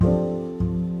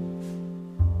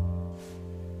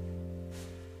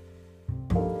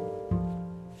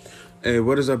Hey,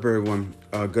 what is up, everyone?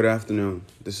 Good afternoon.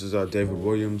 This is David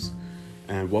Williams,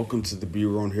 and welcome to the Be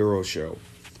Your Own Hero Show.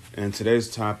 And today's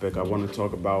topic, I want to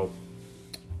talk about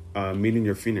meeting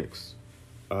your phoenix,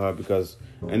 because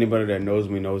anybody that knows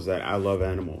me knows that I love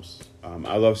animals.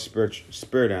 I love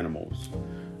spirit animals,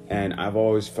 and I've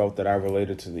always felt that I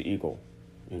related to the eagle.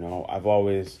 I've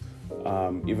always,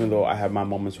 even though I have my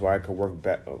moments where I could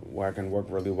where I can work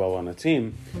really well on a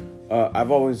team, I've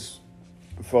always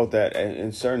felt that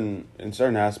in certain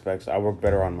aspects I work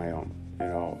better on my own.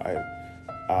 Now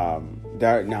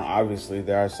obviously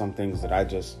there are some things that I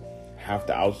just have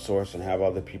to outsource and have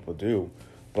other people do,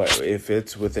 but if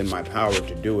it's within my power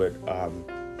to do it,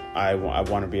 I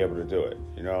want to be able to do it.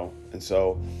 And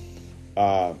so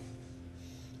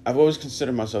I've always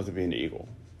considered myself to be an eagle.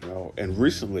 And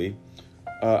recently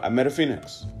I met a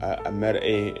phoenix. I met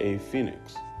a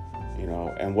phoenix.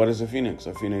 And what is a phoenix?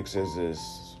 A phoenix is this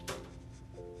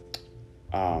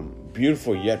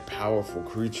beautiful yet powerful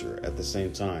creature at the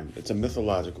same time. It's a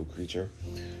mythological creature,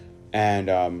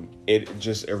 and it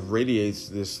just irradiates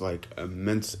this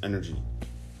immense energy.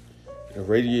 It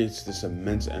irradiates this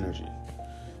immense energy,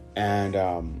 and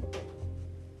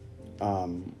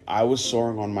I was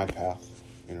soaring on my path.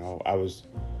 I was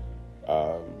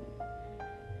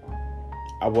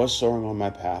soaring on my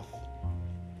path,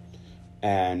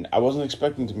 and I wasn't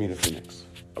expecting to meet a phoenix.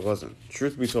 I wasn't.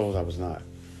 Truth be told, I was not.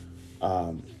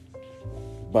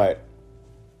 But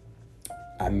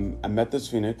I met this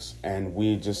phoenix, and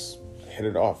we just hit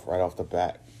it off right off the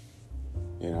bat.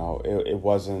 It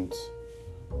wasn't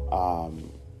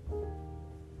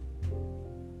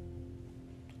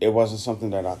something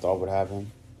that I thought would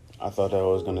happen. I thought that it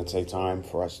was going to take time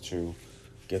for us to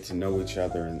get to know each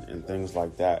other and things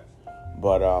like that.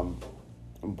 But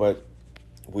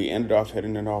we ended off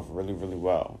hitting it off really, really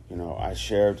well. I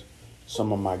shared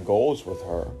some of my goals with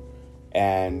her,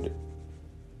 and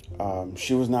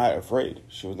she was not afraid.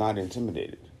 She was not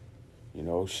intimidated.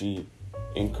 She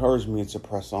encouraged me to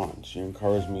press on. She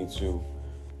encouraged me to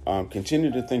continue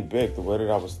to think big the way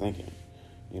that I was thinking.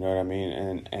 You know what I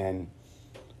mean? And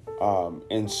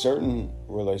in certain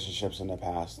relationships in the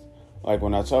past, like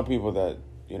when I tell people that,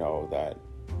 that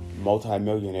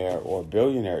multimillionaire or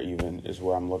billionaire even is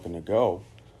where I'm looking to go,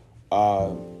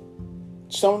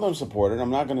 some of them supported.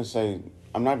 I'm not gonna say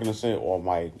all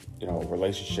my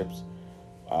relationships,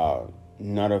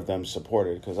 none of them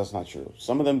supported, because that's not true.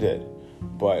 Some of them did,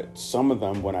 but some of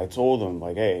them, when I told them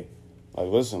hey,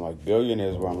 listen,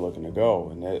 billionaire is where I'm looking to go,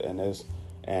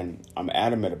 and I'm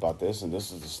adamant about this, and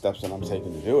this is the steps that I'm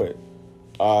taking to do it.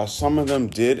 Some of them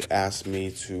did ask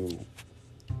me to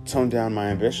tone down my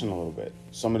ambition a little bit.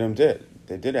 Some of them did.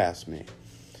 They did ask me,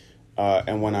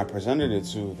 and when I presented it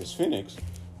to this phoenix,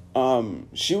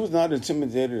 she was not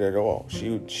intimidated at all.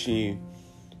 She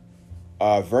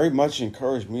very much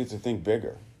encouraged me to think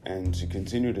bigger and to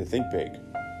continue to think big,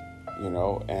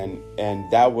 and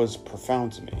that was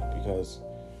profound to me, because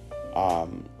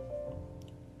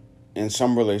in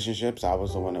some relationships I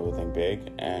was the one that would think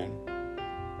big, and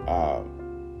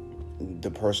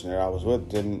the person that I was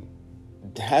with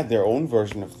had their own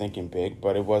version of thinking big,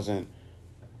 but it wasn't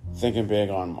thinking big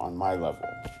on my level,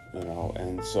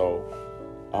 and so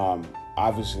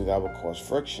obviously that would cause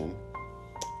friction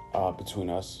between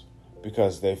us,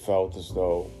 because they felt as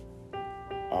though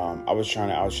I was trying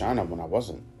to outshine them when I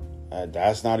wasn't.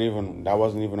 That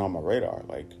wasn't even on my radar.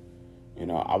 I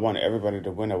want everybody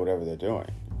to win at whatever they're doing.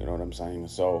 You know what I'm saying?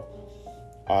 So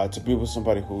to be with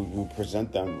somebody who you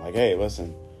present them hey,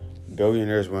 listen,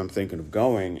 billionaire is where I'm thinking of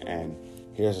going, and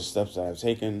here's the steps that I've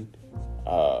taken.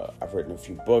 I've written a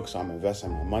few books. I'm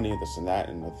investing my money, this and that,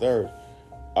 and the third.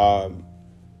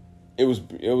 It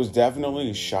was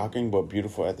definitely shocking but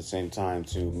beautiful at the same time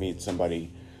to meet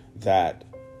somebody that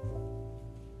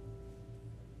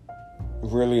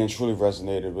really and truly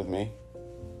resonated with me.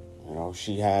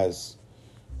 She has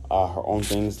her own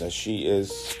things that she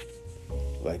is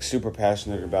super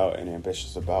passionate about and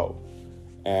ambitious about,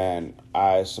 and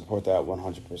I support that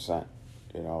 100%.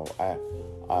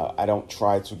 I don't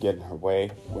try to get in her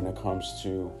way when it comes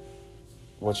to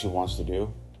what she wants to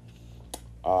do.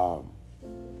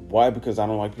 Why? Because I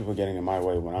don't like people getting in my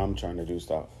way when I'm trying to do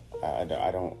stuff. I'm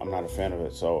not a fan of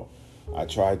it. So I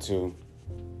try to,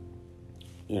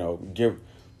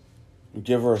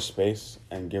 give her a space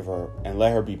and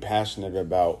let her be passionate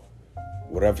about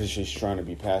whatever she's trying to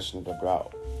be passionate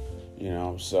about.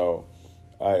 So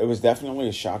it was definitely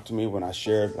a shock to me when I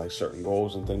shared certain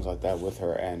goals and things like that with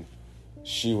her, and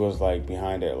she was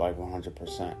behind it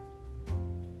 100%.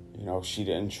 She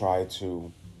didn't try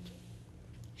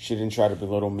to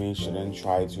belittle me. She didn't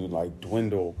try to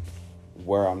dwindle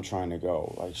where I'm trying to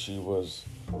go. Like, she was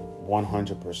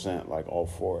 100% like all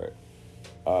for it.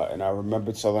 And I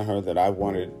remember telling her that I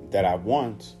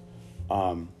want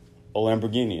a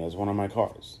Lamborghini as one of my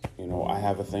cars. You know, I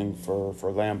have a thing for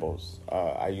Lambos.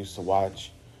 I used to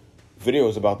watch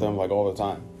videos about them like all the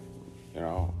time. You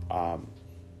know, I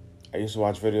used to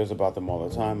watch videos about them all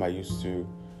the time. I used to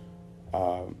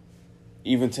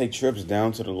even take trips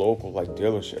down to the local like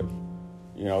dealership,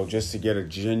 you know, just to get a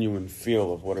genuine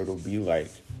feel of what it'll be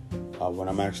like when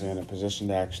I'm actually in a position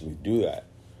to actually do that.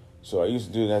 So I used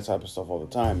to do that type of stuff all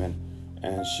the time,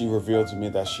 and she revealed to me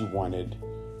that she wanted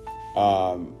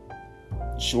a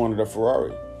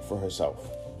Ferrari for herself,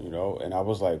 you know, and I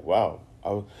was like, wow.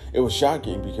 It was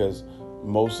shocking because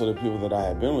most of the people that I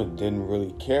had been with didn't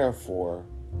really care for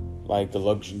like the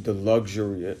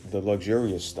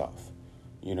luxurious stuff.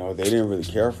 You know, they didn't really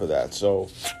care for that.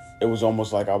 So it was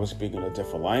almost like I was speaking a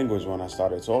different language when I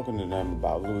started talking to them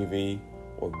about Louis V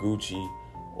or Gucci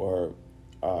or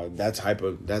that type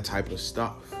of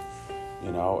stuff.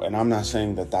 You know, and I'm not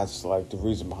saying that that's like the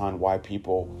reason behind why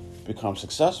people become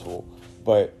successful,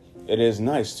 but it is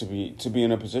nice to be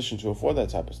in a position to afford that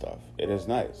type of stuff. It is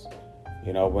nice,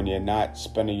 you know, when you're not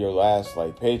spending your last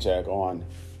like paycheck on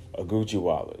a Gucci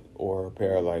wallet or a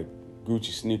pair of like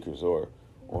Gucci sneakers or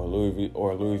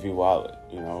Louis V wallet,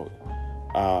 you know.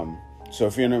 So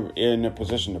if you're in a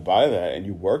position to buy that and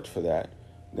you worked for that,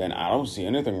 then I don't see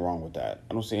anything wrong with that.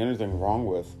 I don't see anything wrong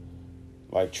with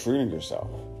like treating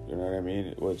yourself. You know what I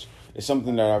mean? Which is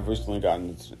something that I've recently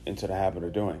gotten into the habit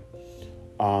of doing.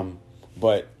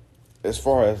 But as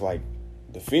far as like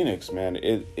the Phoenix, man,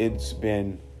 it's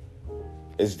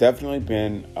definitely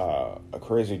been a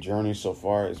crazy journey so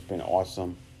far. It's been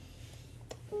awesome,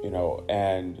 you know,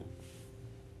 and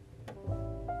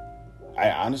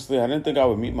I didn't think I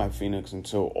would meet my Phoenix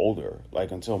until older,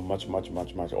 like until much, much,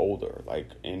 much, much older, like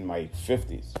in my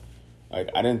 50s.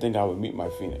 Like, I didn't think I would meet my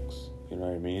Phoenix, you know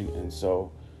what I mean? And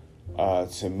so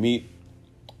to meet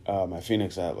my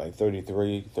Phoenix at like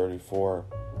 33, 34,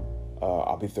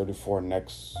 I'll be 34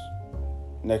 next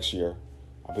year.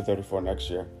 I'll be 34 next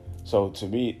year. So to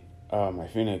meet my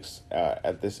Phoenix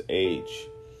at this age,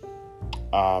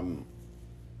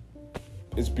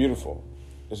 it's beautiful.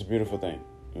 It's a beautiful thing,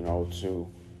 you know, to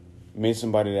meet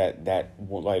somebody that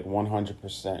like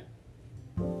 100%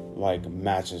 like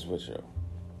matches with you,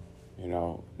 you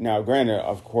know. Now, granted,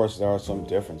 of course, there are some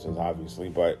differences, obviously,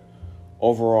 but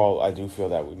overall, I do feel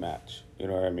that we match. You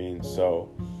know what I mean? So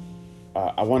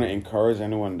I want to encourage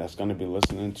anyone that's going to be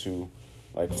listening to,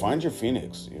 like, find your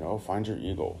Phoenix, you know, find your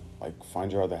eagle, like,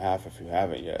 find your other half if you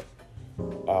haven't yet,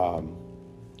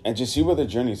 and just see where the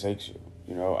journey takes you.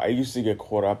 You know, I used to get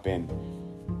caught up in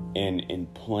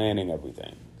planning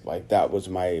everything. Like, that was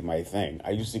my thing. I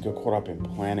used to get caught up in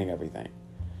planning everything.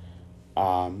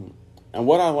 And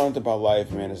what I learned about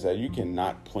life, man, is that you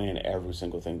cannot plan every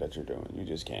single thing that you're doing. You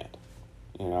just can't.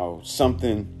 You know,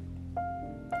 something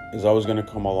is always going to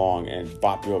come along and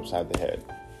bop you upside the head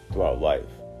throughout life.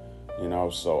 You know,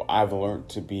 so I've learned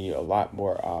to be a lot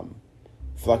more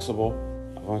flexible.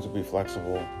 I've learned to be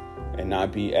flexible and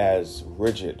not be as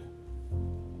rigid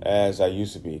as I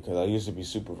used to be, because I used to be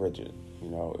super rigid. You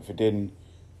know, if it didn't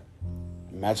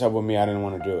match up with me, I didn't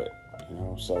want to do it. You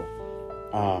know, so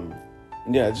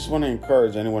yeah, I just want to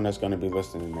encourage anyone that's going to be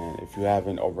listening, man. If you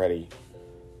haven't already,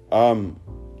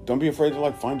 don't be afraid to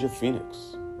like find your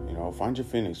Phoenix. You know, find your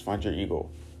Phoenix, find your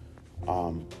eagle,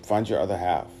 find your other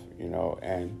half. You know,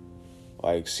 and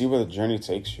like see where the journey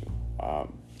takes you.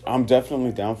 I'm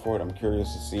definitely down for it. I'm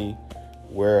curious to see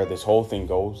where this whole thing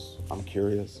goes. I'm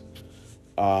curious.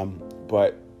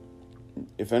 But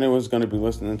if anyone's going to be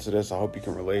listening to this, I hope you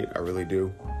can relate. I really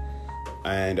do.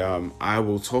 And I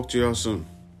will talk to y'all soon.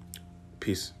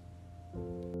 Peace.